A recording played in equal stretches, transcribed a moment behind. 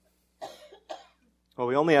Well,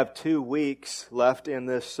 we only have 2 weeks left in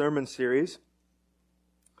this sermon series,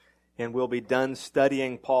 and we'll be done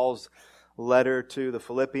studying Paul's letter to the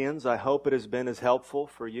Philippians. I hope it has been as helpful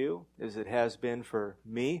for you as it has been for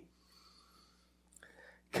me.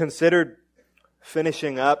 Considered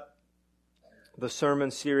finishing up the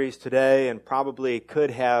sermon series today, and probably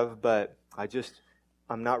could have, but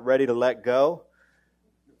I'm not ready to let go.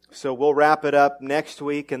 So we'll wrap it up next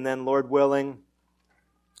week, and then Lord willing,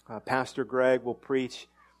 Pastor Greg will preach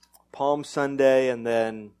Palm Sunday, and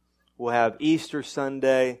then we'll have Easter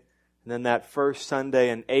Sunday, and then that first Sunday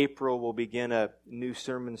in April we'll begin a new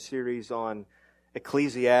sermon series on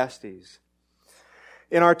Ecclesiastes.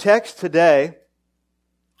 In our text today,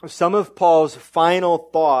 some of Paul's final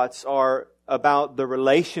thoughts are about the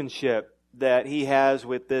relationship that he has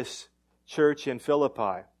with this church in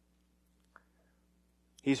Philippi.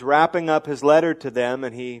 He's wrapping up his letter to them,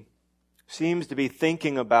 and he seems to be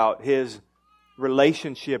thinking about his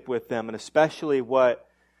relationship with them, and especially what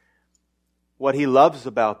he loves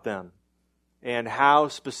about them, and how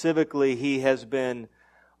specifically he has been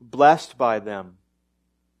blessed by them.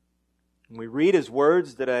 When we read his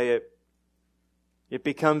words today, it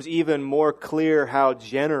becomes even more clear how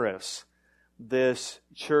generous this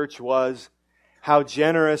church was, how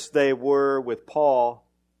generous they were with Paul.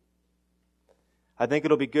 I think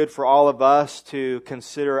it'll be good for all of us to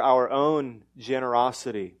consider our own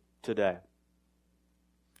generosity today.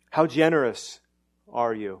 How generous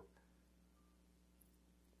are you?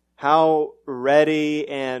 How ready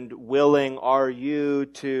and willing are you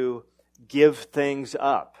to give things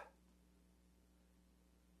up?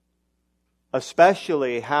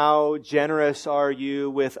 Especially, how generous are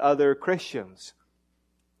you with other Christians?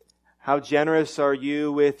 How generous are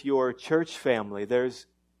you with your church family? There's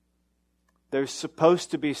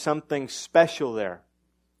supposed to be something special there.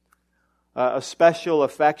 A special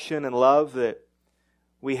affection and love that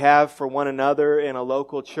we have for one another in a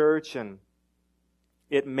local church, and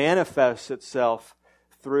it manifests itself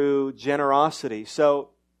through generosity. So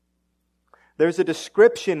there's a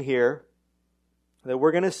description here that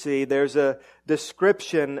we're going to see. There's a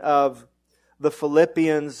description of the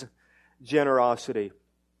Philippians' generosity.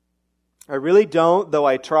 I really don't, though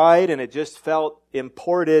I tried and it just felt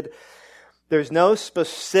imported. There's no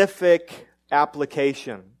specific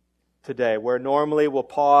application today, where normally we'll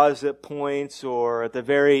pause at points or at the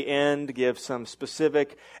very end give some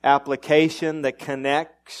specific application that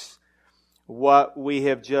connects what we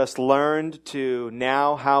have just learned to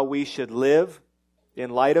now how we should live in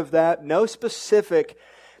light of that. No specific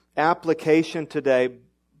application today,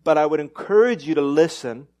 but I would encourage you to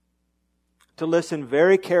listen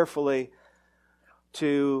very carefully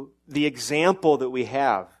to the example that we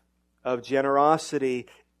have of generosity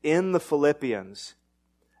in the Philippians.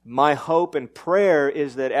 My hope and prayer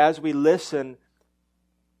is that as we listen,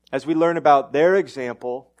 as we learn about their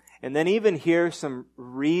example, and then even hear some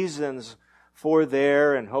reasons for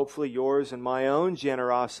their and hopefully yours and my own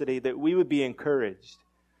generosity, that we would be encouraged.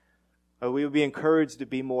 We would be encouraged to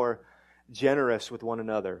be more generous with one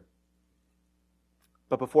another.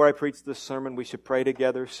 But before I preach this sermon, we should pray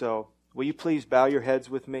together. So will you please bow your heads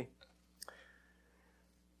with me?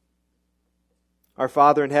 Our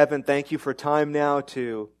Father in heaven, thank you for time now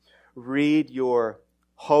to read your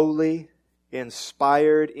holy,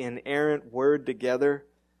 inspired, inerrant word together.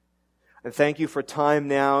 And thank you for time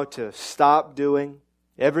now to stop doing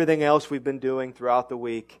everything else we've been doing throughout the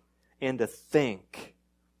week and to think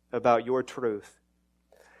about your truth.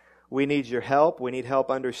 We need your help. We need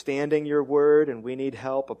help understanding your word, and we need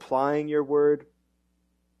help applying your word.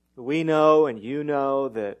 We know and you know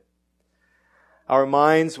that our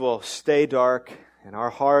minds will stay dark and our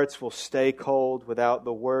hearts will stay cold without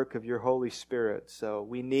the work of your Holy Spirit. So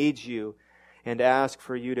we need you and ask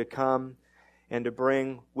for you to come and to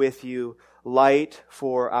bring with you light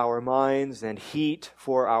for our minds and heat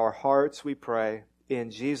for our hearts, we pray.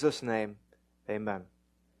 In Jesus' name, amen.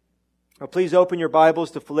 Now please open your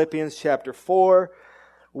Bibles to Philippians chapter 4,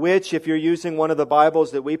 which, if you're using one of the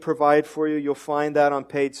Bibles that we provide for you, you'll find that on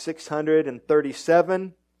page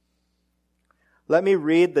 637. Let me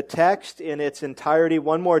read the text in its entirety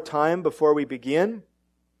one more time before we begin.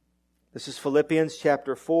 This is Philippians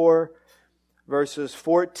chapter 4, verses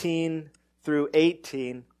 14 through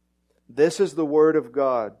 18. This is the Word of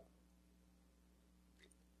God.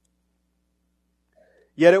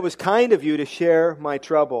 Yet it was kind of you to share my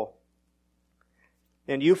trouble.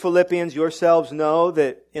 And you Philippians yourselves know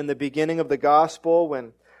that in the beginning of the gospel,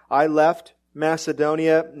 when I left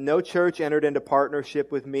Macedonia, no church entered into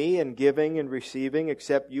partnership with me in giving and receiving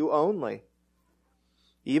except you only.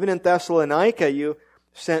 Even in Thessalonica, you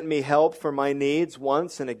sent me help for my needs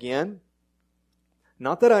once and again.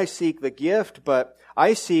 Not that I seek the gift, but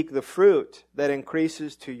I seek the fruit that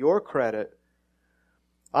increases to your credit.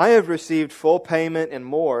 I have received full payment and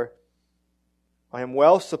more. I am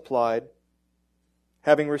well supplied,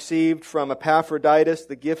 having received from Epaphroditus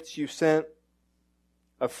the gifts you sent,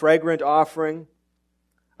 a fragrant offering,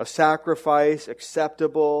 a sacrifice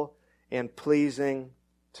acceptable and pleasing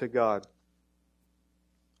to God.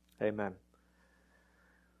 Amen.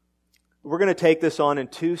 We're going to take this on in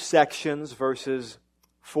two sections, verses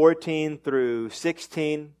 14 through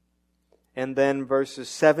 16, and then verses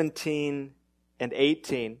 17 and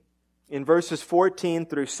 18. In verses 14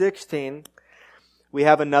 through 16, we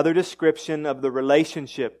have another description of the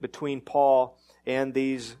relationship between Paul and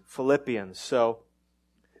these Philippians. So,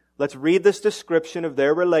 let's read this description of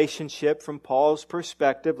their relationship from Paul's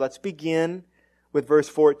perspective. Let's begin with verse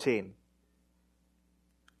 14.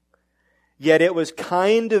 Yet it was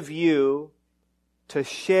kind of you to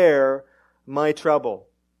share my trouble.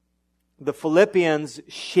 The Philippians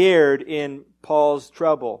shared in Paul's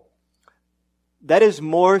trouble. That is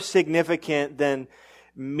more significant than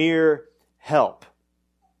mere help.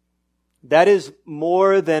 That is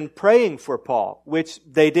more than praying for Paul, which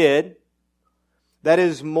they did. That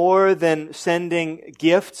is more than sending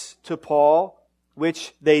gifts to Paul,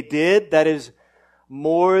 which they did. That is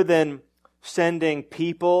more than sending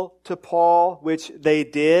people to Paul, which they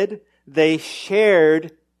did. They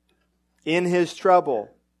shared in his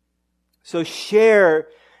trouble. So share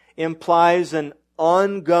implies an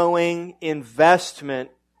ongoing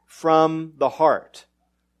investment from the heart.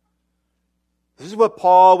 This is what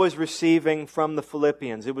Paul was receiving from the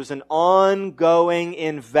Philippians. It was an ongoing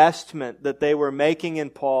investment that they were making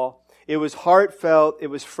in Paul. It was heartfelt. It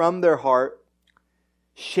was from their heart.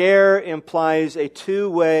 Share implies a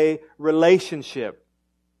two-way relationship.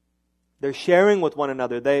 They're sharing with one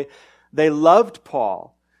another. They loved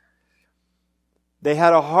Paul. They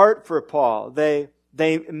had a heart for Paul. They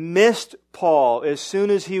missed Paul as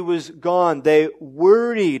soon as he was gone. They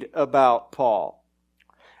worried about Paul.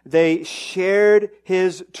 They shared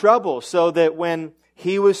his trouble so that when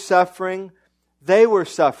he was suffering, they were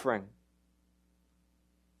suffering.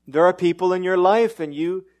 There are people in your life and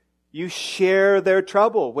you share their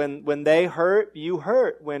trouble. When they hurt, you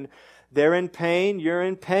hurt. When they're in pain, you're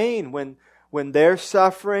in pain. When they're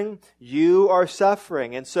suffering, you are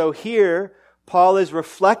suffering. And so here, Paul is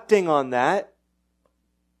reflecting on that.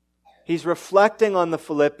 He's reflecting on the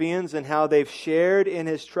Philippians and how they've shared in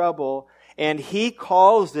his trouble, and he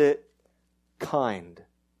calls it kind.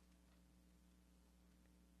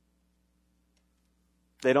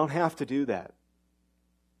 They don't have to do that.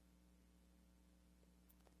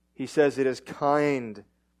 He says it is kind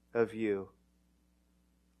of you.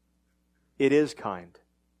 It is kind.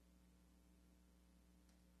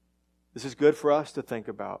 This is good for us to think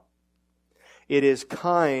about. It is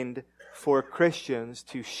kind for Christians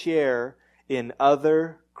to share in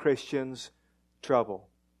other Christians' trouble.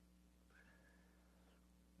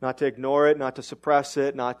 Not to ignore it, not to suppress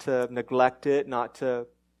it, not to neglect it, not to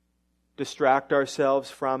distract ourselves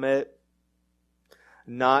from it,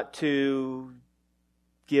 not to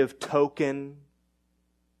give token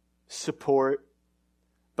support,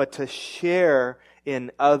 but to share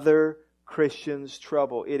in other Christians'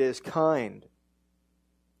 trouble. It is kind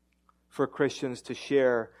for Christians to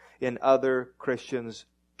share in other Christians'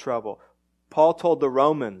 trouble. Paul told the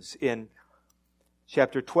Romans in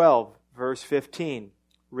chapter 12, verse 15,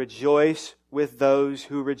 rejoice with those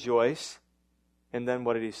who rejoice. And then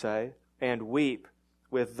what did he say? And weep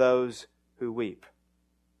with those who weep.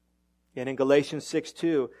 And in Galatians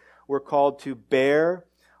 6:2, we're called to bear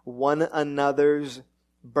one another's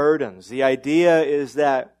burdens. The idea is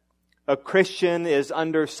that a Christian is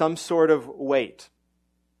under some sort of weight.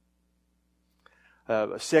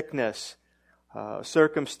 A sickness,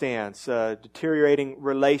 circumstance, a deteriorating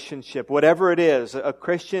relationship, whatever it is, a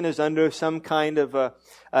Christian is under some kind of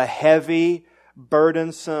a heavy,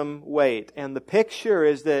 burdensome weight. And the picture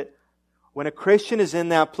is that when a Christian is in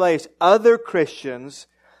that place, other Christians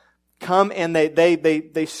come and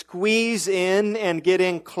they squeeze in and get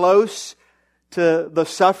in close to the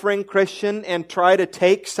suffering Christian and try to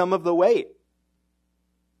take some of the weight.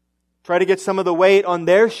 Try to get some of the weight on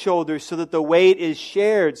their shoulders so that the weight is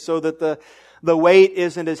shared, so that the weight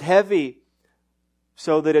isn't as heavy,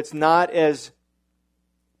 so that it's not as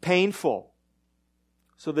painful,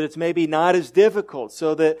 so that it's maybe not as difficult,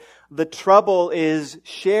 so that the trouble is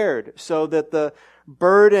shared, so that the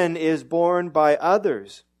burden is borne by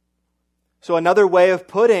others. So another way of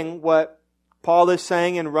putting what Paul is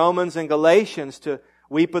saying in Romans and Galatians, to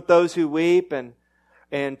weep with those who weep and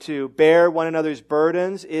to bear one another's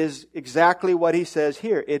burdens, is exactly what he says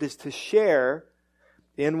here. It is to share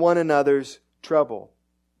in one another's trouble.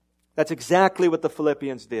 That's exactly what the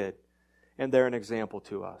Philippians did, and they're an example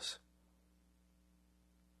to us.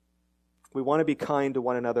 We want to be kind to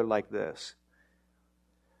one another like this.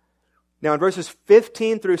 Now in verses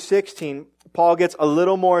 15 through 16, Paul gets a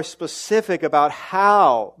little more specific about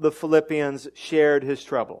how the Philippians shared his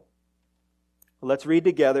trouble. Let's read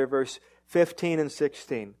together verse 15 and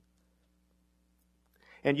 16.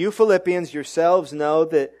 And you Philippians yourselves know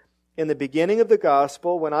that in the beginning of the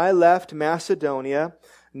gospel, when I left Macedonia,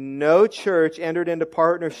 no church entered into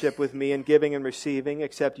partnership with me in giving and receiving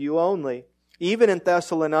except you only. Even in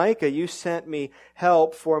Thessalonica, you sent me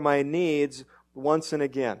help for my needs once and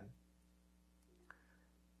again.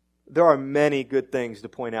 There are many good things to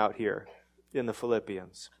point out here in the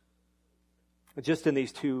Philippians. Just in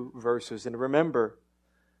these two verses. And remember,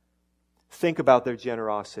 think about their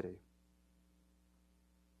generosity.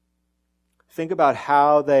 Think about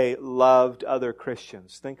how they loved other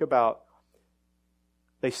Christians. Think about,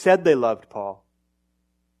 they said they loved Paul.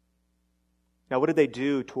 Now what did they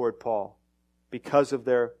do toward Paul because of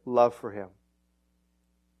their love for him?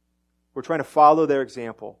 We're trying to follow their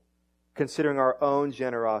example, considering our own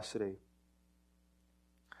generosity.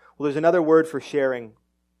 Well, there's another word for sharing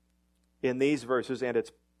in these verses, and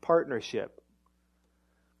it's partnership.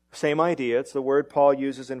 Same idea. It's the word Paul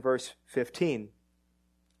uses in verse 15.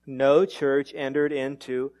 No church entered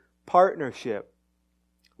into partnership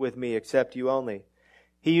with me except you only.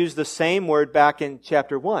 He used the same word back in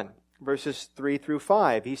chapter 1, verses 3 through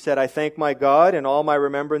 5. He said, I thank my God in all my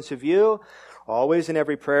remembrance of you, always in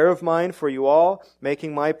every prayer of mine for you all,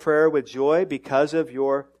 making my prayer with joy because of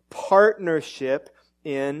your partnership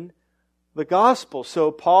in the gospel. So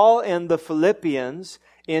Paul and the Philippians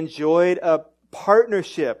enjoyed a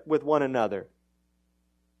partnership with one another.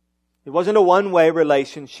 It wasn't a one-way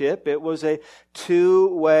relationship. It was a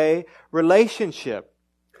two-way relationship.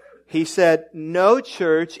 He said, no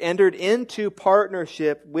church entered into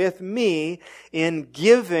partnership with me in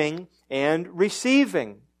giving and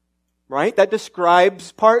receiving. Right? That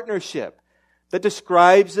describes partnership. That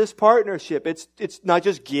describes this partnership. It's not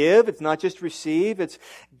just give, it's not just receive, it's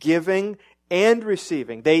giving and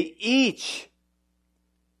receiving. They each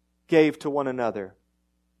gave to one another.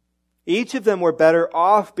 Each of them were better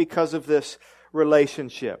off because of this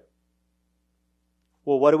relationship.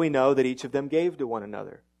 Well, what do we know that each of them gave to one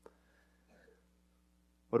another?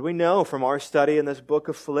 What do we know from our study in this book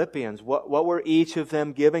of Philippians? What were each of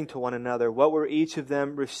them giving to one another? What were each of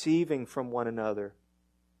them receiving from one another?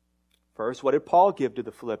 First, what did Paul give to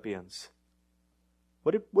the Philippians?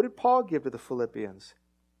 What did Paul give to the Philippians?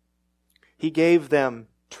 He gave them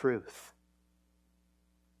truth.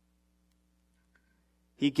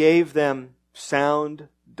 He gave them sound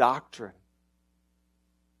doctrine.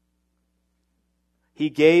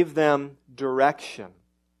 He gave them direction.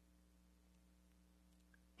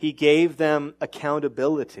 He gave them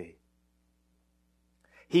accountability.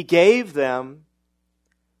 He gave them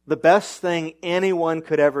the best thing anyone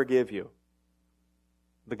could ever give you,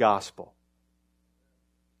 the gospel.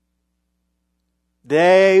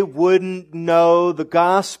 They wouldn't know the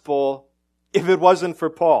gospel if it wasn't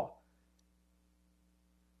for Paul.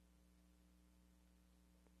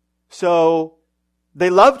 So they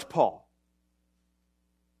loved Paul.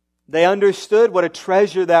 They understood what a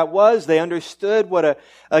treasure that was. They understood what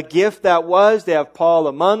a gift that was to have Paul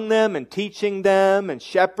among them and teaching them and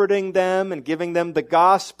shepherding them and giving them the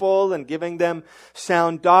gospel and giving them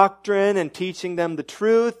sound doctrine and teaching them the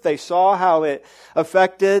truth. They saw how it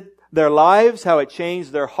affected their lives, how it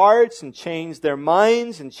changed their hearts and changed their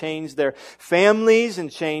minds and changed their families and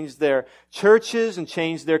changed their churches and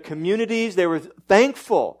changed their communities. They were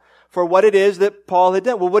thankful for what it is that Paul had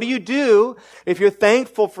done. Well, what do you do if you're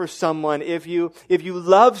thankful for someone, if you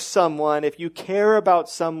love someone, if you care about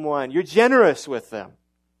someone? You're generous with them.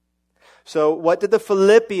 So what did the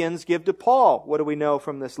Philippians give to Paul? What do we know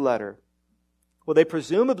from this letter? Well, they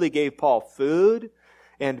presumably gave Paul food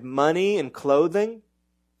and money and clothing.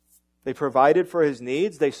 They provided for his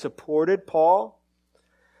needs. They supported Paul.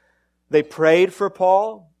 They prayed for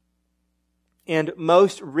Paul. And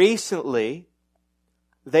most recently,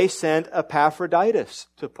 they sent Epaphroditus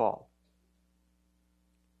to Paul.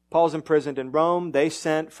 Paul's imprisoned in Rome. They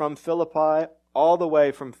sent from Philippi, all the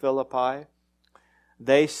way from Philippi,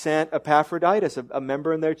 they sent Epaphroditus, a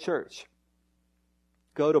member in their church.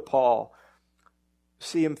 Go to Paul.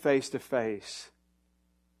 See him face to face.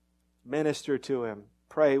 Minister to him.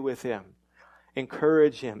 Pray with him.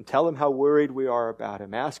 Encourage him. Tell him how worried we are about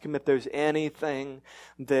him. Ask him if there's anything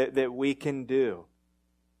that we can do.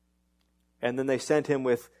 And then they sent him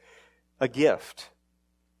with a gift.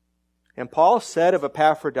 And Paul said of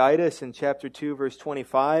Epaphroditus in chapter 2, verse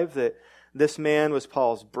 25, that this man was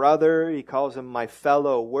Paul's brother. He calls him my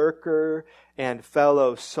fellow worker and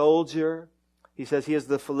fellow soldier. He says he is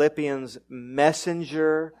the Philippians'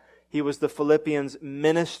 messenger. He was the Philippians'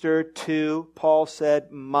 minister to, Paul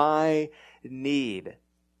said, my need.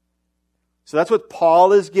 So that's what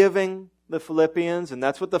Paul is giving the Philippians, and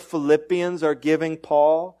that's what the Philippians are giving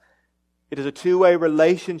Paul. It is a two-way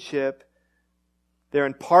relationship. They're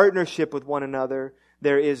in partnership with one another.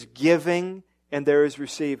 There is giving and there is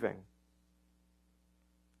receiving.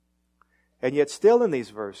 And yet still in these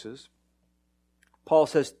verses, Paul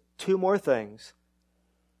says two more things,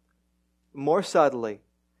 more subtly,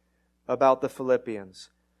 about the Philippians.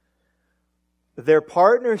 Their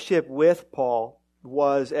partnership with Paul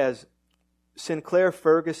was, as Sinclair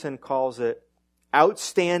Ferguson calls it,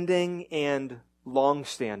 outstanding and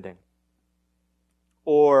long-standing,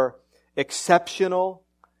 or exceptional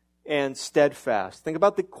and steadfast. Think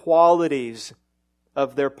about the qualities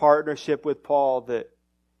of their partnership with Paul that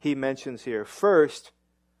he mentions here. First,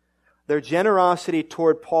 their generosity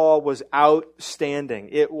toward Paul was outstanding.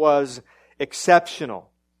 It was exceptional.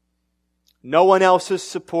 No one else's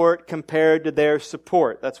support compared to their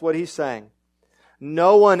support. That's what he's saying.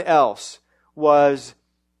 No one else was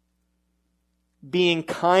being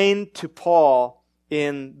kind to Paul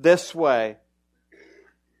in this way.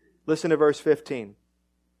 Listen to verse 15.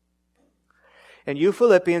 And you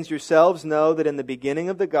Philippians yourselves know that in the beginning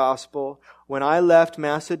of the gospel, when I left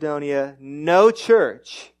Macedonia, no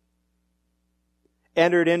church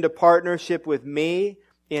entered into partnership with me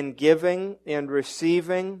in giving and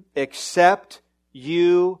receiving except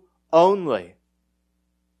you only.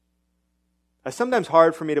 It's sometimes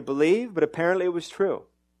hard for me to believe, but apparently it was true.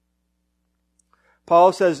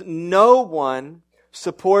 Paul says, no one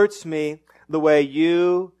supports me the way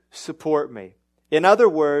you support me. In other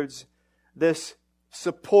words, this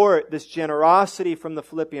support, this generosity from the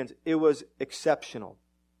Philippians, it was exceptional.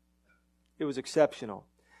 It was exceptional.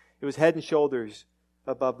 It was head and shoulders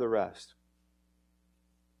above the rest.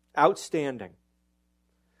 Outstanding.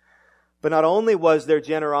 But not only was their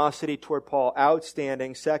generosity toward Paul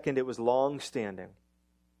outstanding, second, it was long-standing,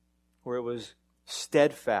 or it was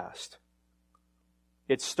steadfast.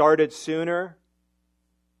 It started sooner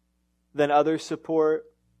than other support,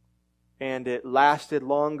 and it lasted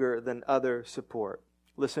longer than other support.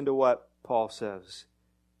 Listen to what Paul says,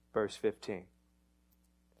 verse 15.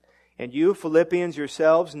 And you Philippians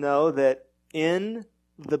yourselves know that in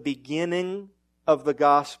the beginning of the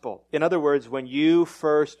gospel, in other words, when you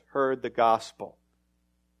first heard the gospel,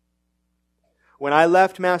 when I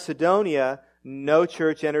left Macedonia, no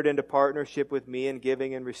church entered into partnership with me in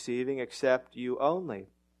giving and receiving except you only.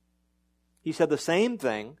 He said the same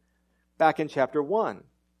thing back in chapter 1,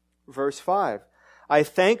 verse 5. I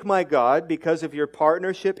thank my God because of your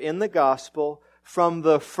partnership in the gospel from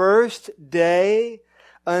the first day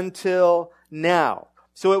until now.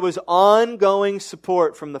 So it was ongoing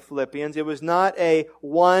support from the Philippians. It was not a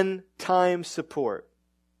one-time support.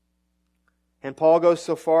 And Paul goes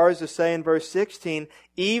so far as to say in verse 16,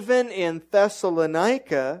 even in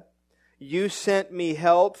Thessalonica, you sent me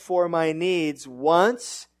help for my needs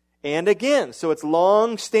once and again. So it's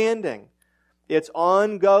long-standing. It's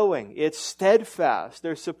ongoing. It's steadfast.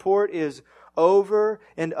 Their support is over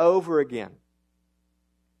and over again.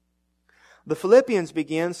 The Philippians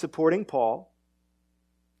began supporting Paul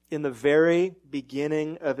in the very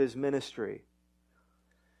beginning of his ministry.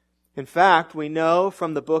 In fact, we know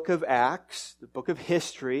from the book of Acts, the book of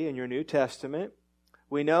history in your New Testament,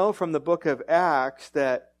 we know from the book of Acts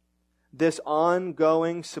that this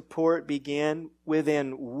ongoing support began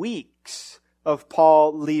within weeks of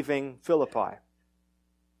Paul leaving Philippi.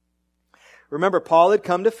 Remember, Paul had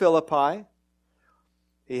come to Philippi.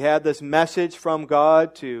 He had this message from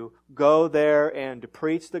God to go there and to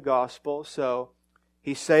preach the gospel. So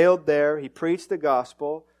he sailed there, he preached the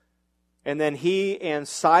gospel, and then he and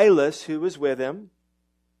Silas, who was with him,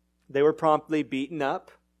 they were promptly beaten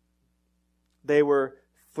up. They were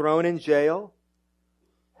thrown in jail.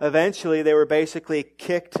 Eventually, they were basically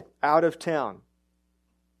kicked out of town.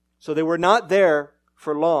 So they were not there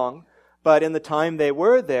for long, but in the time they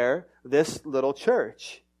were there, this little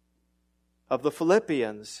church of the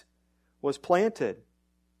Philippians was planted.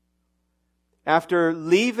 After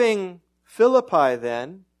leaving Philippi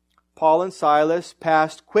then, Paul and Silas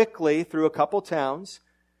passed quickly through a couple towns,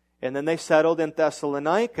 and then they settled in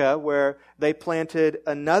Thessalonica, where they planted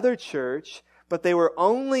another church, but they were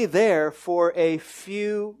only there for a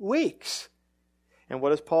few weeks. And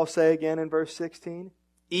what does Paul say again in verse 16?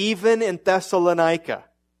 Even in Thessalonica,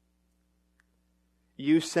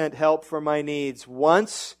 you sent help for my needs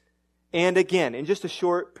once and again in just a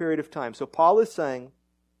short period of time. So Paul is saying,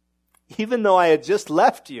 even though I had just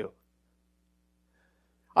left you,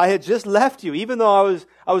 even though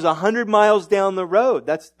I was 100 miles down the road.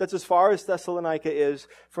 That's as far as Thessalonica is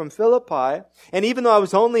from Philippi. And even though I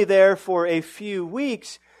was only there for a few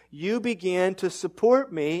weeks, you began to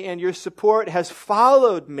support me, and your support has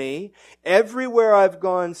followed me everywhere I've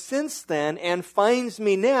gone since then and finds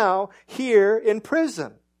me now here in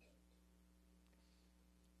prison.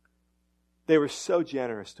 They were so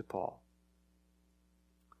generous to Paul.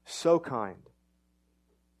 So kind.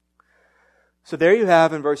 So there you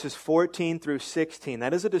have in verses 14 through 16.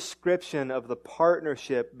 That is a description of the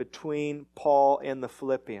partnership between Paul and the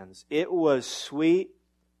Philippians. It was sweet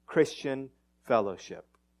Christian fellowship.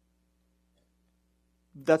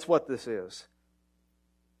 That's what this is.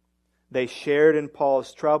 They shared in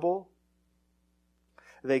Paul's trouble.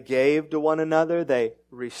 They gave to one another. They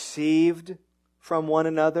received from one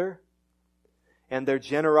another. And their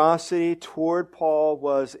generosity toward Paul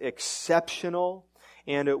was exceptional,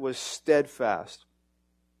 and it was steadfast.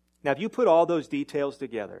 Now, if you put all those details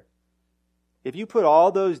together,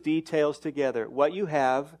 what you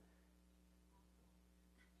have...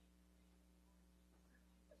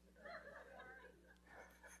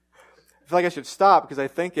 I feel like I should stop because I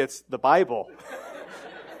think it's the Bible.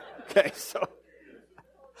 Okay, so...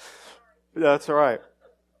 That's all right.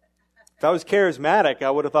 If I was charismatic,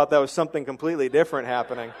 I would have thought that was something completely different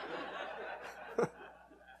happening.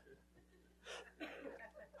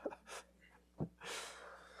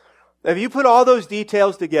 If you put all those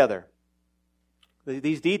details together,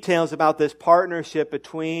 these details about this partnership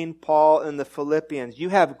between Paul and the Philippians, you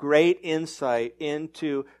have great insight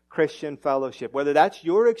into Christian fellowship. Whether that's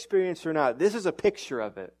your experience or not, this is a picture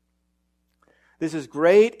of it. This is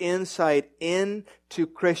great insight into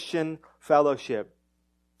Christian fellowship.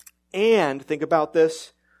 And think about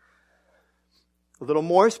this a little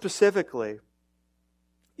more specifically.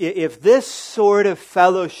 If this sort of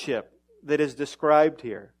fellowship that is described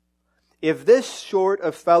here, if this sort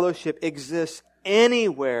of fellowship exists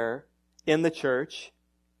anywhere in the church,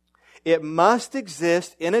 it must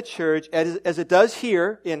exist in a church as it does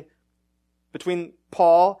here between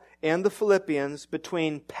Paul and the Philippians,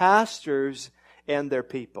 between pastors and their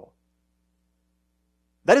people.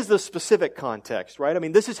 That is the specific context, right? I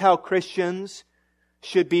mean, this is how Christians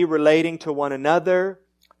should be relating to one another.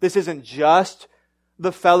 This isn't just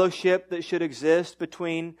the fellowship that should exist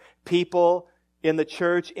between people in the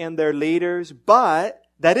church and their leaders, but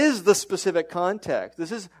that is the specific context.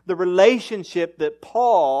 This is the relationship that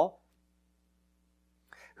Paul,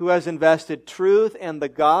 who has invested truth and the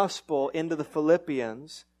gospel into the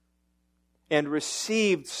Philippians and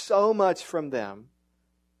received so much from them,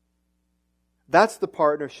 that's the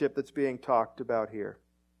partnership that's being talked about here.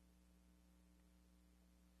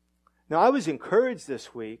 Now, I was encouraged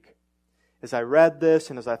this week as I read this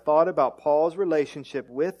and as I thought about Paul's relationship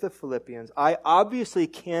with the Philippians. I obviously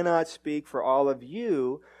cannot speak for all of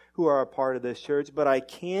you who are a part of this church, but I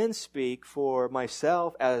can speak for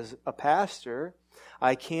myself as a pastor.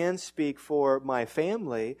 I can speak for my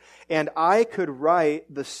family, and I could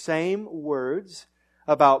write the same words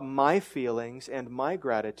about my feelings and my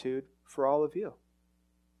gratitude for all of you.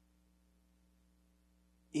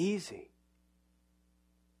 Easy.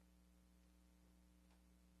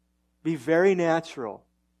 Be very natural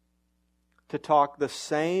to talk the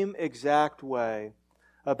same exact way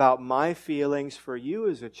about my feelings for you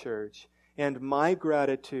as a church and my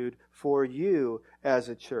gratitude for you as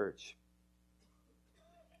a church.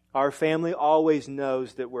 Our family always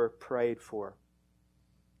knows that we're prayed for.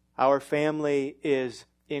 Our family is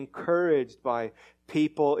encouraged by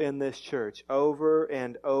people in this church over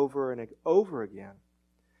and over and over again.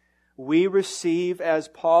 We receive, as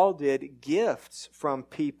Paul did, gifts from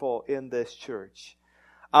people in this church.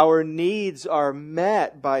 Our needs are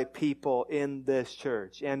met by people in this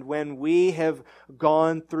church. And when we have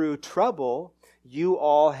gone through trouble, you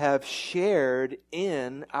all have shared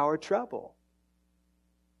in our trouble.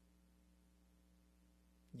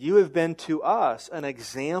 You have been to us an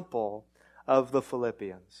example of the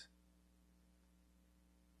Philippians.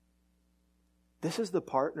 This is the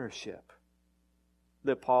partnership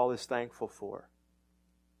that Paul is thankful for.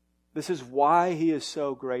 This is why he is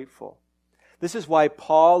so grateful. This is why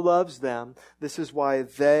Paul loves them. This is why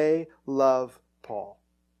they love Paul.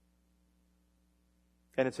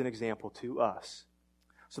 And it's an example to us.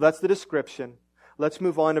 So that's the description. Let's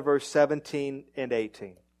move on to verse 17 and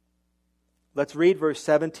 18. Let's read verse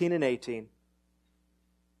 17 and 18.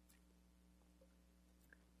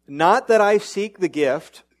 Not that I seek the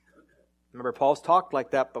gift. Remember, Paul's talked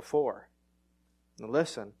like that before. Now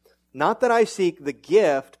listen. Not that I seek the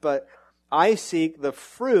gift, but I seek the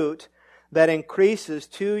fruit that increases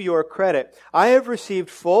to your credit. I have received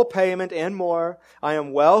full payment and more. I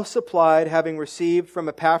am well supplied, having received from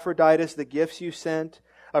Epaphroditus the gifts you sent,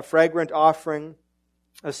 a fragrant offering,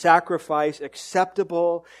 a sacrifice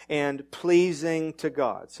acceptable and pleasing to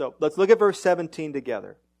God. So let's look at verse 17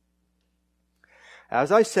 together.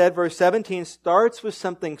 As I said, verse 17 starts with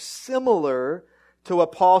something similar to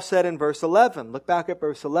what Paul said in verse 11. Look back at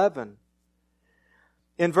verse 11.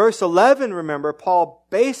 In verse 11, remember, Paul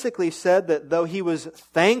basically said that though he was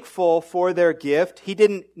thankful for their gift, he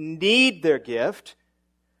didn't need their gift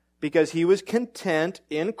because he was content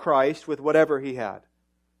in Christ with whatever he had.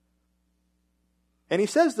 And he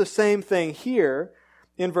says the same thing here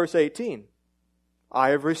in verse 18. I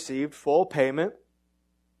have received full payment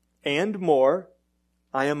and more.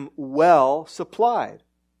 I am well supplied.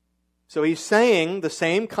 So he's saying the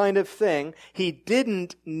same kind of thing. He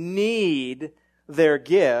didn't need their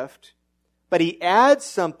gift, but he adds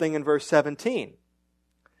something in verse 17.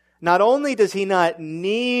 Not only does he not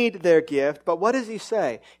need their gift, but what does he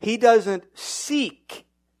say? He doesn't seek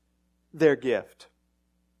their gift.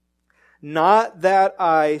 Not that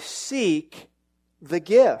I seek the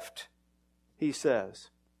gift, he says.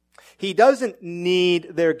 He doesn't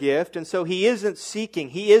need their gift, and so he isn't seeking.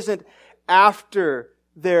 He isn't after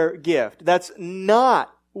their gift. That's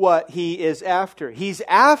not what he is after. He's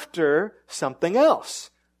after something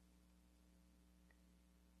else.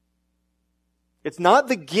 It's not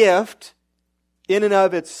the gift in and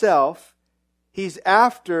of itself. He's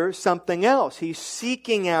after something else. He's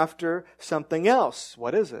seeking after something else.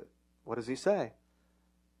 What is it? What does he say?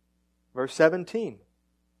 Verse 17.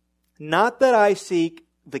 Not that I seek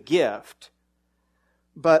the gift,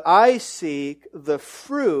 but I seek the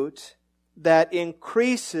fruit that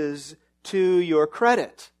increases to your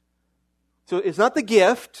credit. So it's not the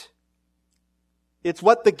gift. It's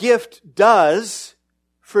what the gift does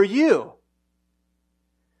for you.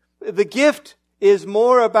 The gift is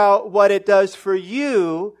more about what it does for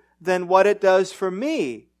you than what it does for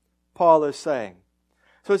me, Paul is saying.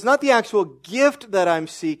 So it's not the actual gift that I'm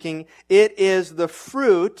seeking. It is the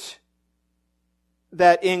fruit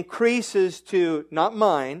that increases to, not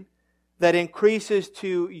mine, that increases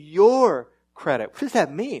to your credit. What does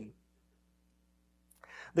that mean?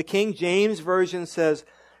 The King James Version says,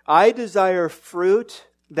 I desire fruit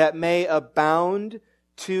that may abound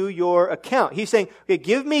to your account. He's saying, okay,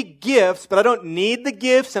 give me gifts, but I don't need the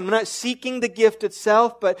gifts. I'm not seeking the gift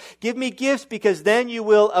itself, but give me gifts because then you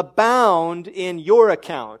will abound in your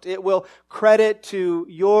account. It will credit to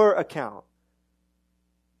your account.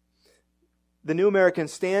 The New American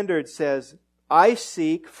Standard says, I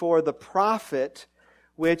seek for the profit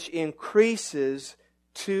which increases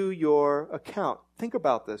to your account. Think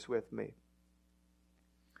about this with me.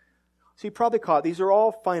 So you probably caught, these are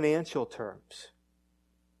all financial terms.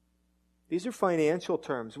 These are financial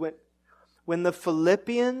terms. When the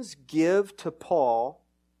Philippians give to Paul,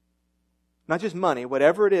 not just money,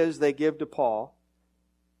 whatever it is they give to Paul,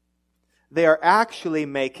 they are actually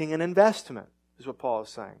making an investment, is what Paul is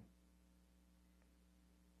saying.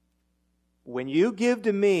 When you give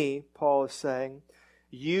to me, Paul is saying,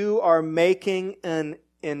 you are making an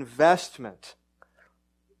investment.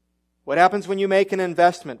 What happens when you make an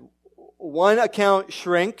investment? One account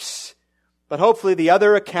shrinks, but hopefully the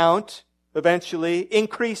other account eventually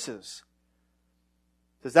increases.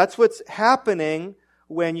 Because that's what's happening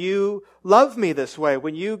when you love me this way,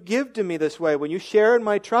 when you give to me this way, when you share in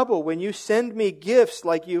my trouble, when you send me gifts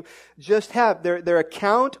like you just have. Their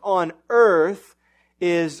account on earth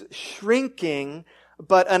is shrinking,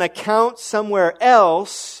 but an account somewhere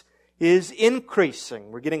else is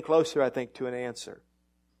increasing. We're getting closer, I think, to an answer.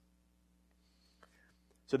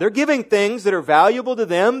 So they're giving things that are valuable to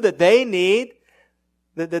them, that they need,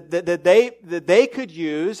 that they could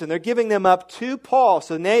use, and they're giving them up to Paul.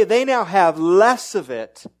 So they now have less of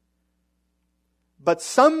it. But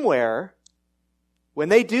somewhere, when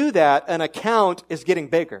they do that, an account is getting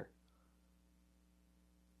bigger.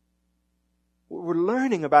 We're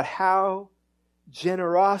learning about how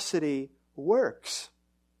generosity works.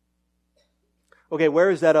 Okay, where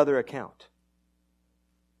is that other account?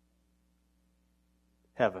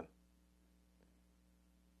 Heaven.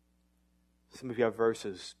 Some of you have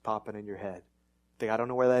verses popping in your head. I don't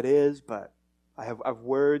know where that is, but I have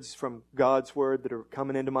words from God's Word that are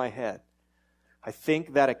coming into my head. I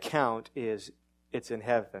think that account it's in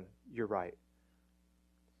heaven. You're right.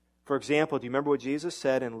 For example, do you remember what Jesus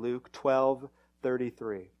said in Luke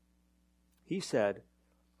 12:33? He said,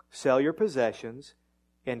 sell your possessions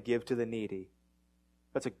and give to the needy.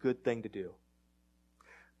 That's a good thing to do.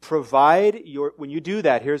 when you do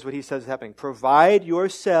that, here's what he says is happening. Provide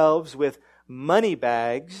yourselves with money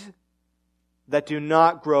bags that do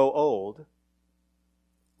not grow old,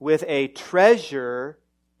 with a treasure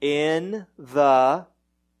in the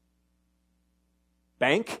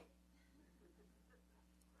bank,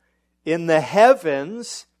 in the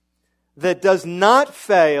heavens, that does not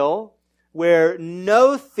fail, where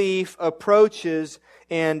no thief approaches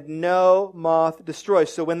and no moth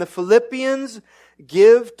destroys. So when the Philippians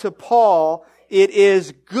give to Paul, it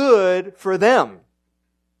is good for them.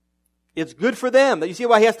 It's good for them. You see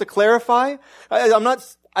why he has to clarify?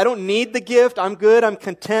 I don't need the gift. I'm good. I'm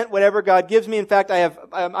content. Whatever God gives me. In fact,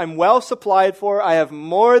 I'm well supplied for. I have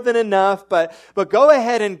more than enough. But go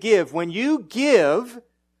ahead and give. When you give,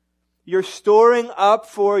 you're storing up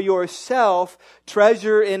for yourself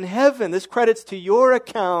treasure in heaven. This credits to your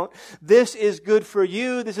account. This is good for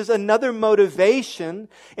you. This is another motivation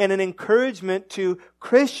and an encouragement to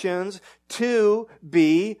Christians to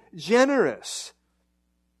be generous.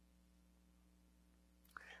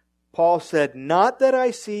 Paul said, not that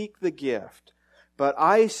I seek the gift, but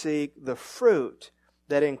I seek the fruit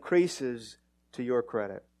that increases to your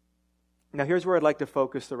credit. Now here's where I'd like to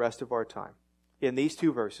focus the rest of our time. In these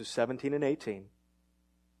two verses, 17 and 18,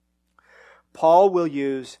 Paul will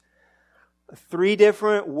use 3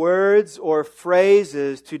 different words or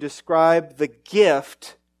phrases to describe the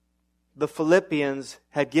gift the Philippians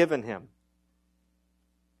had given him.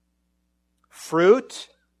 Fruit,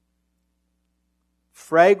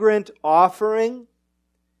 fragrant offering,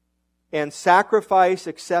 and sacrifice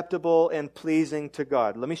acceptable and pleasing to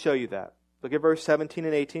God. Let me show you that. Look at verse 17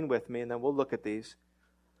 and 18 with me, and then we'll look at these.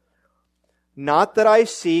 Not that I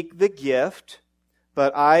seek the gift,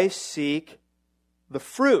 but I seek the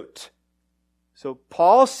fruit. So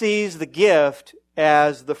Paul sees the gift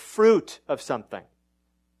as the fruit of something.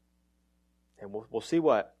 And we'll see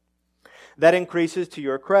what. That increases to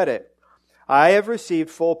your credit. I have received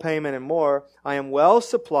full payment and more. I am well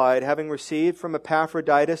supplied, having received from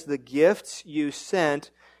Epaphroditus the gifts you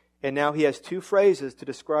sent. And now he has 2 phrases to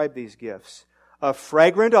describe these gifts. A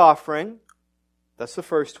fragrant offering, that's the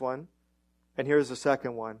first one. And here's the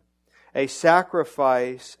second one. A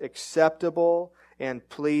sacrifice acceptable and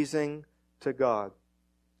pleasing to God.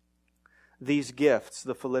 These gifts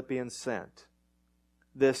the Philippians sent.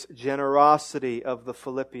 This generosity of the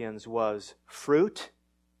Philippians was fruit.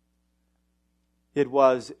 It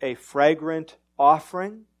was a fragrant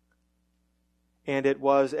offering. And it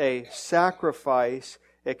was a sacrifice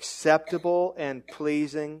acceptable and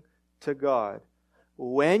pleasing to God.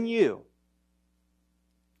 When you,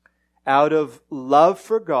 out of love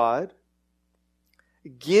for God,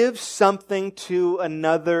 give something to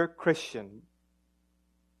another Christian.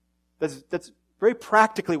 That's very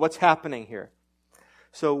practically what's happening here.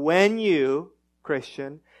 So when you,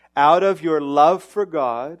 Christian, out of your love for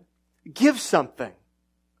God, give something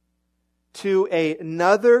to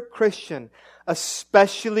another Christian,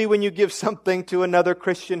 especially when you give something to another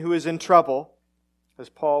Christian who is in trouble, as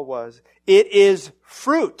Paul was, it is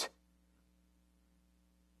fruit.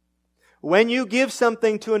 When you give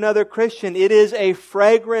something to another Christian, it is a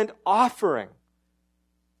fragrant offering.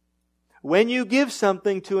 When you give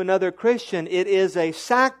something to another Christian, it is a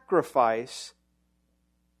sacrifice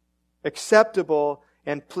acceptable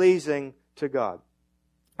and pleasing to God.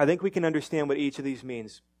 I think we can understand what each of these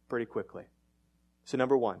means pretty quickly. So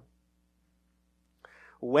number 1,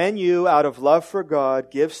 when you, out of love for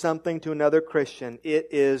God, give something to another Christian, it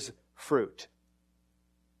is fruit.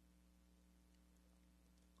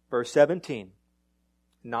 Verse 17,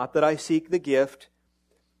 not that I seek the gift,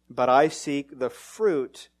 but I seek the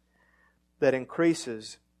fruit that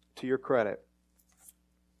increases to your credit.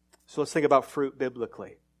 So let's think about fruit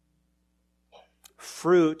biblically.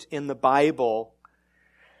 Fruit in the Bible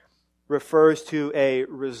refers to a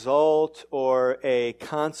result or a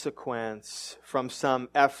consequence from some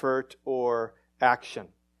effort or action.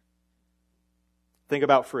 Think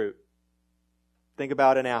about fruit. Think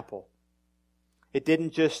about an apple. It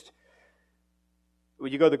didn't just,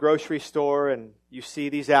 when you go to the grocery store and you see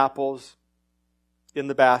these apples in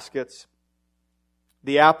the baskets,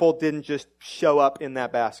 the apple didn't just show up in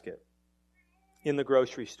that basket in the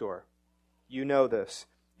grocery store. You know this.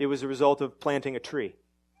 It was a result of planting a tree.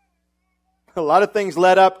 A lot of things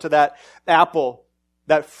led up to that apple,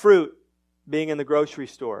 that fruit being in the grocery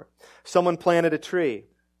store. Someone planted a tree.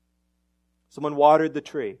 Someone watered the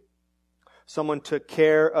tree. Someone took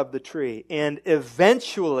care of the tree. And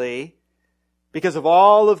eventually, because of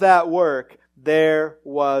all of that work, there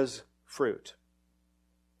was fruit.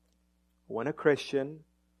 When a Christian,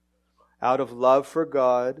 out of love for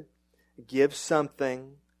God, gives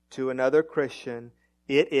something to another Christian,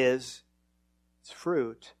 It's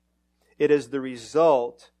fruit. It is the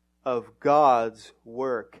result of God's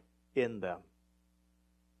work in them.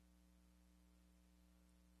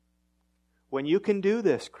 When you can do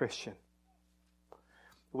this, Christian,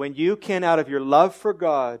 when you can, out of your love for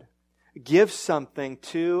God, give something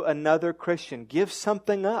to another Christian, give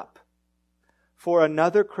something up for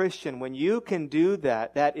another Christian, when you can do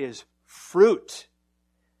that, that is fruit.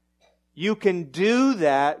 You can do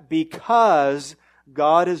that because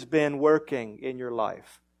God has been working in your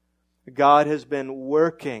life. God has been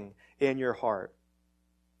working in your heart.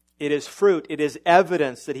 It is fruit. It is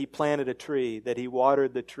evidence that He planted a tree, that He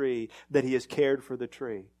watered the tree, that He has cared for the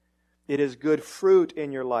tree. It is good fruit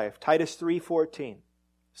in your life. Titus 3:14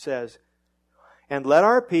 says, "And let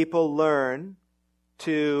our people learn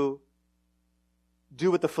to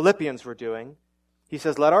do what the Philippians were doing." He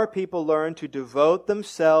says, "Let our people learn to devote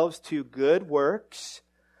themselves to good works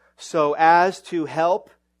so as to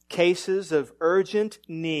help cases of urgent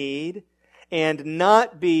need and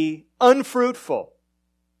not be unfruitful."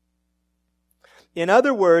 In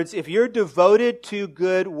other words, if you're devoted to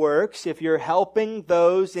good works, if you're helping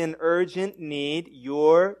those in urgent need,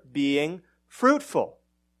 you're being fruitful.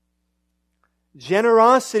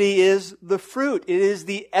 Generosity is the fruit. It is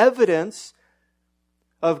the evidence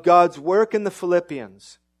of God's work in the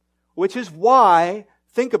Philippians, which is why,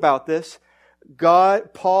 think about this,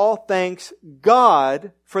 Paul thanks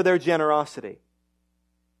God for their generosity.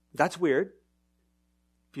 That's weird,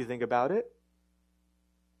 if you think about it.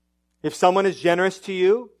 If someone is generous to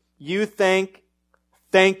you, you thank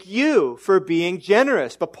you for being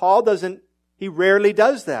generous. But Paul he rarely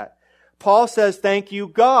does that. Paul says, thank you,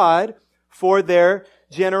 God, for their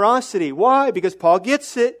generosity. Why? Because Paul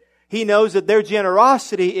gets it. He knows that their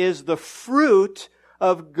generosity is the fruit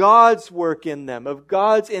of God's work in them, of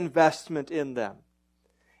God's investment in them.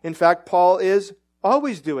 In fact, Paul is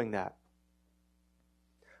always doing that.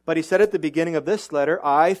 But he said at the beginning of this letter,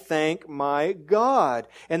 I thank my God.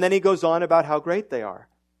 And then he goes on about how great they are.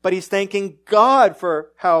 But he's thanking God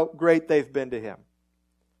for how great they've been to him.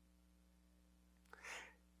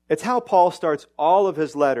 It's how Paul starts all of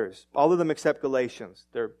his letters, all of them except Galatians.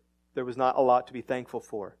 There was not a lot to be thankful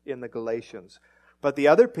for in the Galatians. But the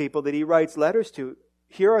other people that he writes letters to,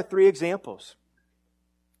 here are 3 examples.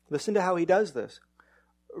 Listen to how he does this.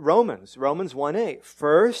 Romans 1:8.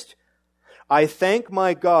 First, I thank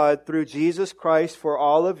my God through Jesus Christ for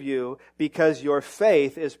all of you, because your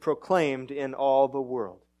faith is proclaimed in all the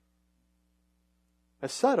world.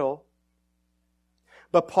 That's subtle.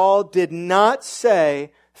 But Paul did not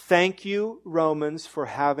say, thank you, Romans, for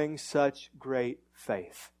having such great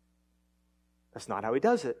faith. That's not how he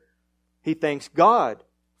does it. He thanks God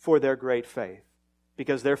for their great faith,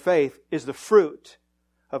 because their faith is the fruit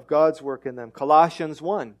of God's work in them. Colossians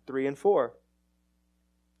 1:3-4.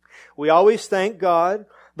 We always thank God,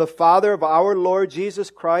 the Father of our Lord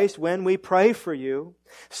Jesus Christ, when we pray for you,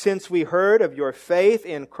 since we heard of your faith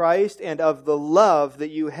in Christ and of the love that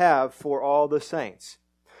you have for all the saints.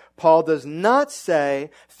 Paul does not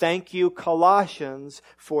say, thank you, Colossians,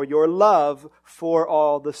 for your love for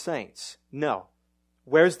all the saints. No.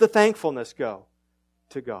 Where's the thankfulness go?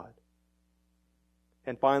 To God.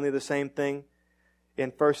 And finally, the same thing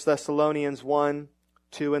in 1 Thessalonians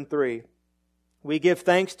 1:2-3. We give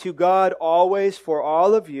thanks to God always for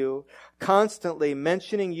all of you, constantly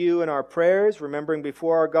mentioning you in our prayers, remembering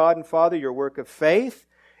before our God and Father your work of faith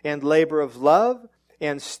and labor of love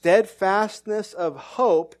and steadfastness of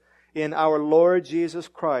hope in our Lord Jesus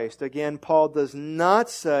Christ. Again, Paul does not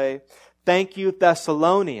say, thank you,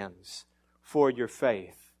 Thessalonians, for your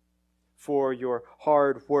faith, for your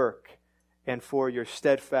hard work, and for your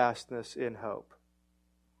steadfastness in hope.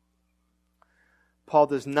 Paul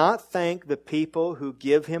does not thank the people who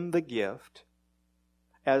give him the gift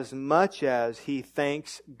as much as he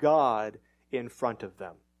thanks God in front of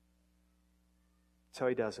them. That's how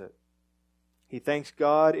he does it. He thanks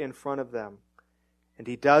God in front of them. And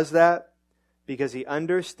he does that because he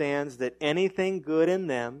understands that anything good in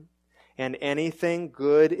them and anything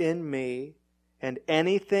good in me and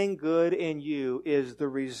anything good in you is the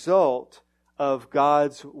result of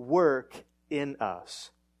God's work in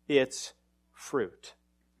us. It's fruit.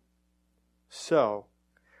 So,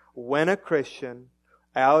 when a Christian,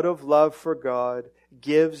 out of love for God,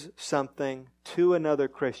 gives something to another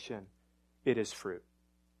Christian, it is fruit.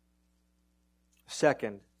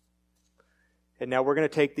 Second, and now we're going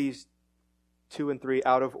to take these 2 and 3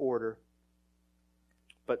 out of order.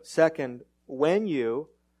 But second, when you,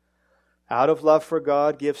 out of love for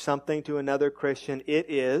God, give something to another Christian, it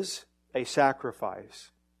is a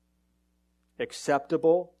sacrifice,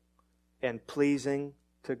 acceptable and pleasing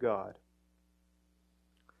to God.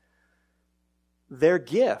 their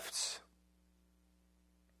gifts,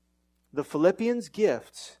 the Philippians'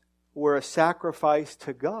 gifts, were a sacrifice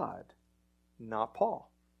to God, not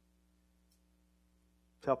Paul.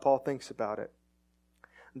 That's how Paul thinks about it.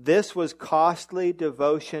 This was costly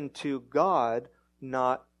devotion to God,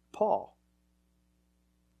 not Paul.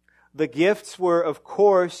 The gifts were, of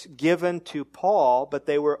course, given to Paul, but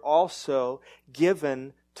they were also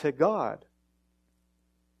given to God.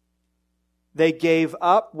 They gave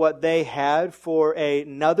up what they had for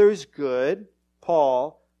another's good,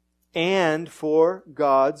 Paul, and for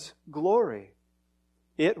God's glory.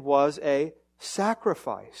 It was a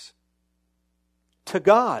sacrifice to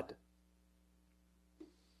God.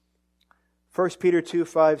 1 Peter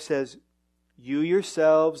 2:5 says, "You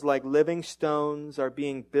yourselves, like living stones, are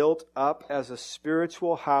being built up as a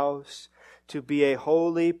spiritual house to be a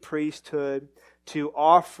holy priesthood, to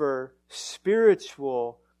offer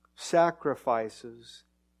spiritual sacrifices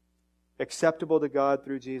acceptable to God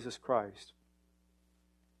through Jesus Christ."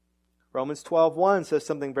 Romans 12:1 says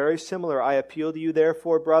something very similar. "I appeal to you,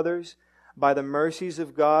 therefore, brothers, by the mercies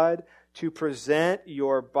of God, to present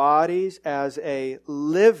your bodies as a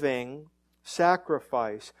living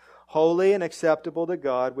sacrifice, holy and acceptable to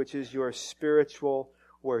God, which is your spiritual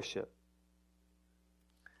worship."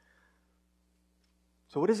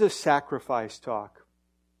 So what is a sacrifice talk?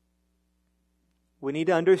 We need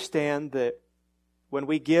to understand that when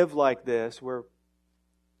we give like this, we're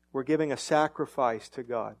giving a sacrifice to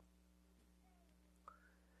God.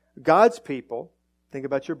 God's people, think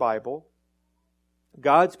about your Bible,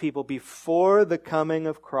 God's people before the coming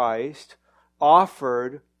of Christ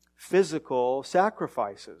offered physical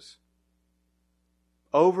sacrifices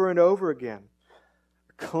over and over again.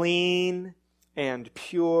 Clean and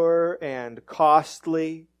pure and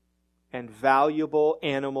costly and valuable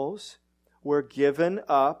animals were given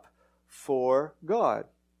up for God.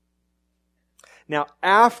 Now,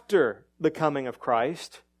 after the coming of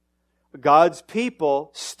Christ, God's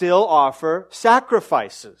people still offer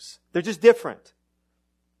sacrifices. They're just different.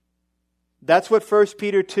 That's what 1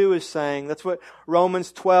 Peter 2 is saying. That's what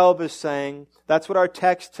Romans 12 is saying. That's what our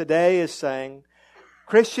text today is saying.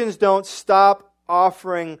 Christians don't stop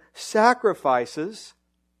offering sacrifices.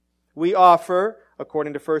 We offer,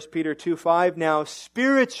 according to 1 Peter 2:5, now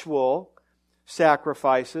spiritual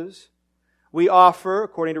sacrifices. We offer,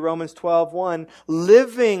 according to Romans 12:1,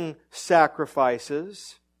 living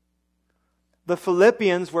sacrifices. The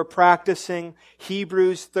Philippians were practicing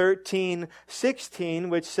Hebrews 13:16,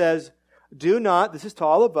 which says, "Do not," this is to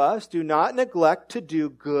all of us, "do not neglect to do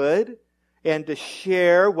good and to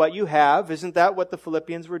share what you have." Isn't that what the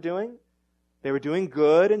Philippians were doing? They were doing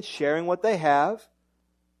good and sharing what they have.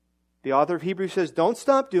 The author of Hebrews says, don't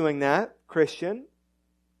stop doing that, Christian.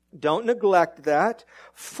 Don't neglect that,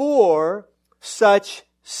 for such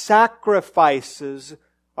sacrifices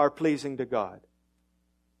are pleasing to God.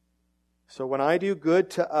 So when I do good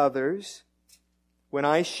to others, when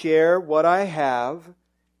I share what I have,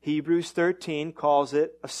 Hebrews 13 calls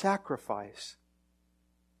it a sacrifice.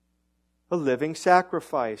 A living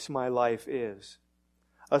sacrifice my life is.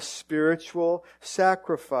 A spiritual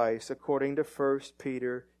sacrifice according to 1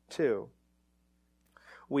 Peter 2.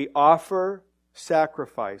 We offer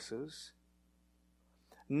sacrifices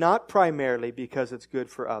not primarily because it's good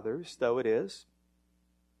for others, though it is.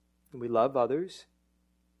 We love others.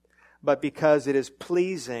 But because it is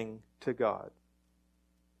pleasing to God.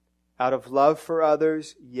 Out of love for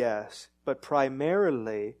others, yes, but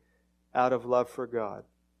primarily out of love for God.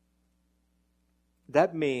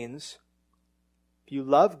 That means if you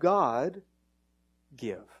love God,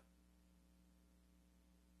 give.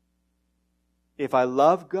 If I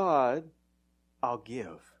love God, I'll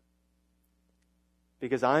give.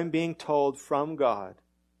 Because I'm being told from God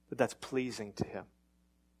that that's pleasing to Him.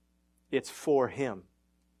 It's for Him.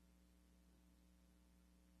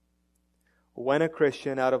 When a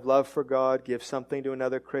Christian, out of love for God, gives something to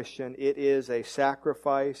another Christian, it is a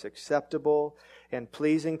sacrifice acceptable and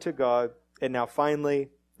pleasing to God. And now finally,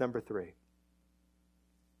 number 3.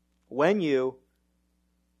 When you,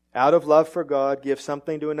 out of love for God, give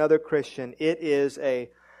something to another Christian, it is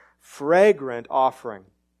a fragrant offering.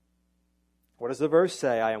 What does the verse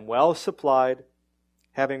say? I am well supplied,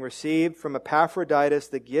 having received from Epaphroditus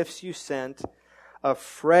the gifts you sent, a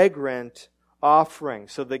fragrant offering.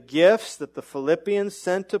 So the gifts that the Philippians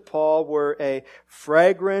sent to Paul were a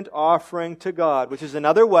fragrant offering to God, which is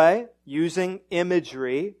another way, using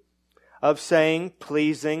imagery, of saying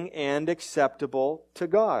pleasing and acceptable to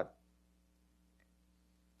God.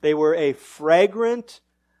 They were a fragrant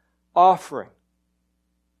offering.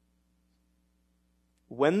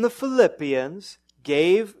 When the Philippians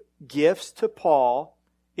gave gifts to Paul,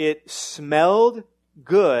 it smelled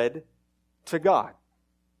good to God.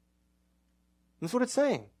 That's what it's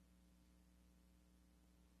saying.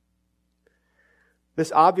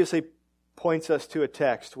 This obviously points us to a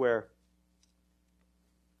text where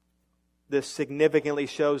this significantly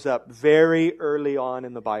shows up very early on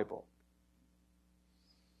in the Bible.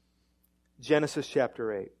 Genesis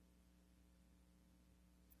chapter 8.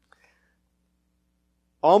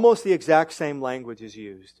 Almost the exact same language is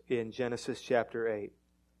used in Genesis chapter 8.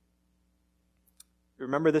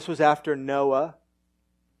 Remember, this was after Noah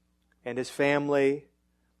and his family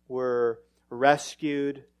were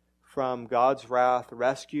rescued from God's wrath,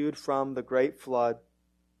 rescued from the great flood.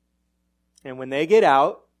 And when they get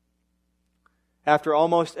out, after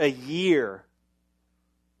almost a year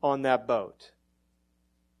on that boat,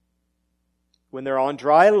 when they're on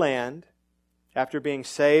dry land, after being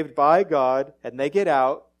saved by God, and they get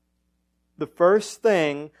out, the first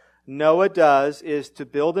thing Noah does is to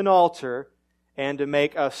build an altar and to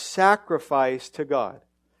make a sacrifice to God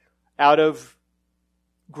out of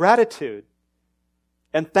gratitude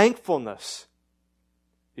and thankfulness.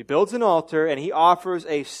 He builds an altar and he offers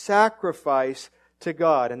a sacrifice to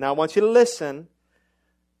God. And now I want you to listen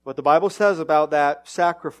what the Bible says about that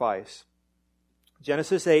sacrifice.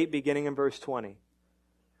 Genesis 8, beginning in verse 20.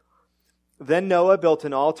 Then Noah built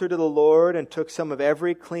an altar to the Lord and took some of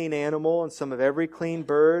every clean animal and some of every clean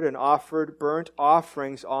bird and offered burnt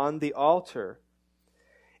offerings on the altar.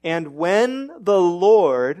 And when the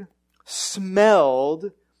Lord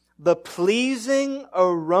smelled the pleasing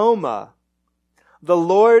aroma, the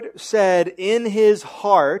Lord said in His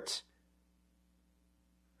heart,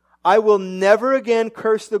 I will never again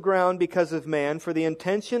curse the ground because of man, for the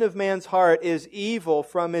intention of man's heart is evil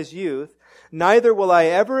from his youth. Neither will I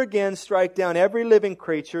ever again strike down every living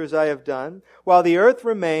creature as I have done. While the earth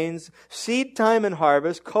remains, seed time and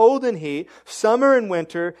harvest, cold and heat, summer and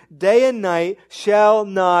winter, day and night shall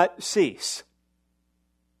not cease.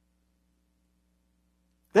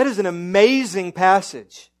 That is an amazing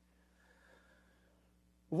passage.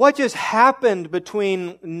 What just happened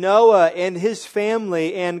between Noah and his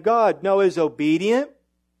family and God? Noah is obedient.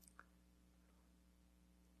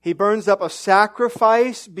 He burns up a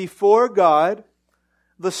sacrifice before God.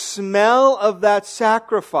 The smell of that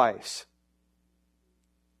sacrifice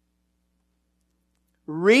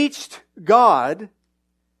reached God,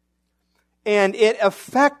 and it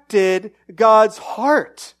affected God's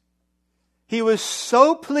heart. He was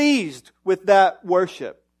so pleased with that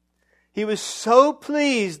worship. He was so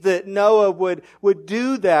pleased that Noah would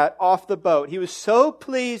do that off the boat. He was so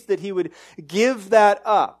pleased that he would give that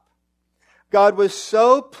up. God was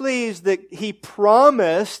so pleased that He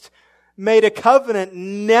promised, made a covenant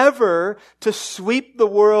never to sweep the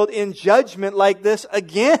world in judgment like this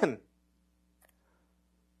again.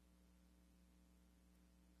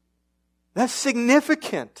 That's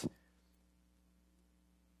significant.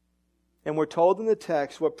 And we're told in the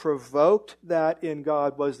text what provoked that in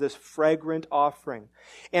God was this fragrant offering.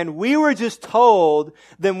 And we were just told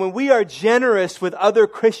that when we are generous with other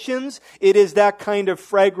Christians, it is that kind of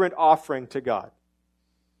fragrant offering to God.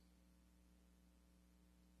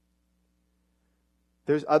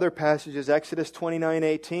 There's other passages, Exodus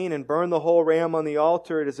 29:18, and burn the whole ram on the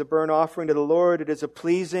altar. It is a burnt offering to the Lord. It is a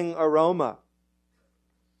pleasing aroma.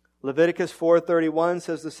 Leviticus 4:31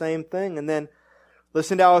 says the same thing. And then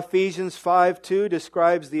listen to how Ephesians 5:2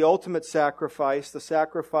 describes the ultimate sacrifice, the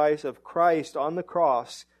sacrifice of Christ on the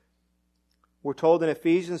cross. We're told in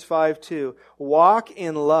Ephesians 5:2, walk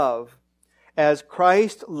in love as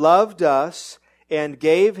Christ loved us and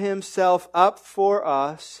gave Himself up for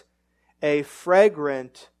us, a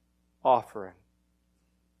fragrant offering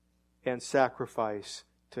and sacrifice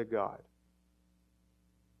to God.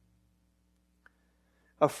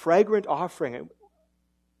 A fragrant offering.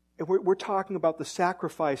 We're talking about the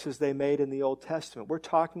sacrifices they made in the Old Testament. We're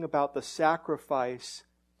talking about the sacrifice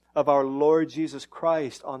of our Lord Jesus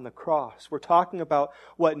Christ on the cross. We're talking about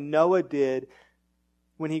what Noah did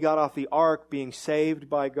when he got off the ark, being saved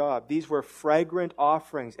by God. These were fragrant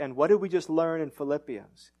offerings. And what did we just learn in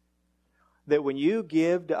Philippians? That when you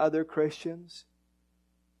give to other Christians,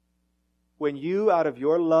 when you, out of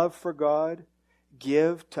your love for God,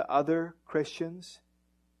 give to other Christians,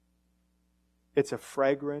 it's a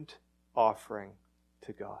fragrant offering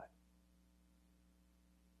to God.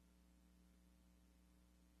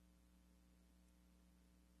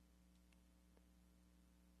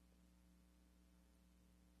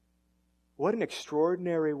 What an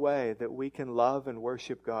extraordinary way that we can love and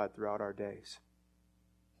worship God throughout our days.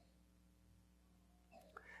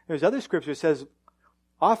 There's other scripture that says,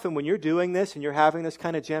 often when you're doing this and you're having this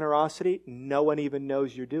kind of generosity, no one even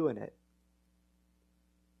knows you're doing it.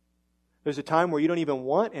 There's a time where you don't even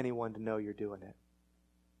want anyone to know you're doing it.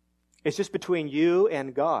 It's just between you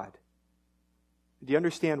and God. Do you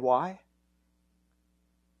understand why?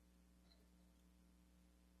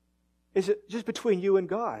 It's just between you and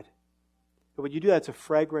God. And when you do that, it's a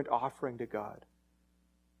fragrant offering to God.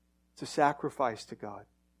 It's a sacrifice to God.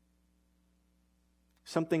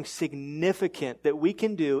 Something significant that we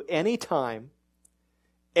can do anytime,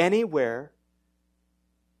 anywhere,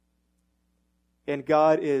 and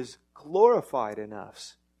God is glorified in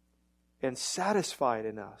us and satisfied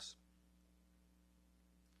in us.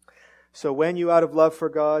 So when you, out of love for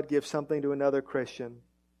God, give something to another Christian,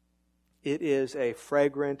 it is a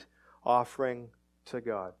fragrant offering to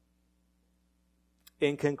God.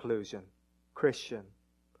 In conclusion, Christian,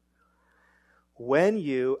 when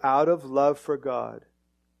you, out of love for God,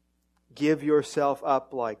 give yourself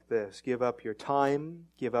up like this, give up your time,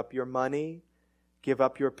 give up your money, give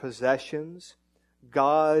up your possessions,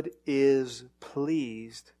 God is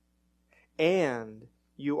pleased, and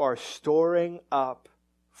you are storing up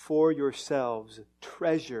for yourselves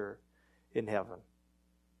treasure in heaven.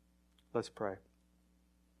 Let's pray.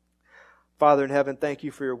 Father in heaven, thank you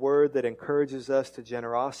for your word that encourages us to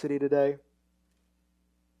generosity today.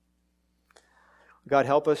 God,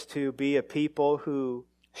 help us to be a people who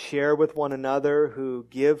share with one another, who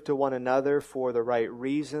give to one another for the right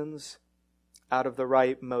reasons, out of the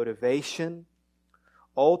right motivation,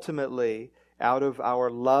 ultimately out of our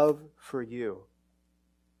love for you.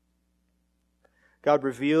 God,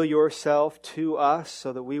 reveal yourself to us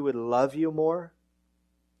so that we would love you more,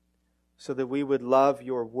 so that we would love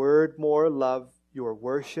your word more, love your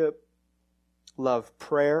worship, love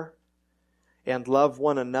prayer, and love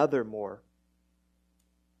one another more.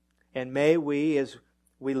 And may we, as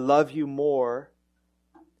we love you more,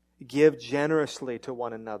 give generously to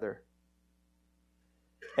one another.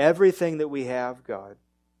 Everything that we have, God,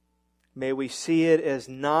 may we see it as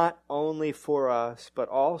not only for us, but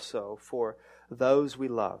also for those we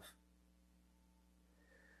love.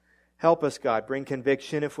 Help us, God. Bring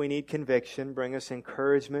conviction if we need conviction. Bring us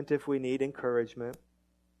encouragement if we need encouragement.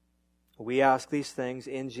 We ask these things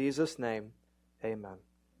in Jesus' name. Amen.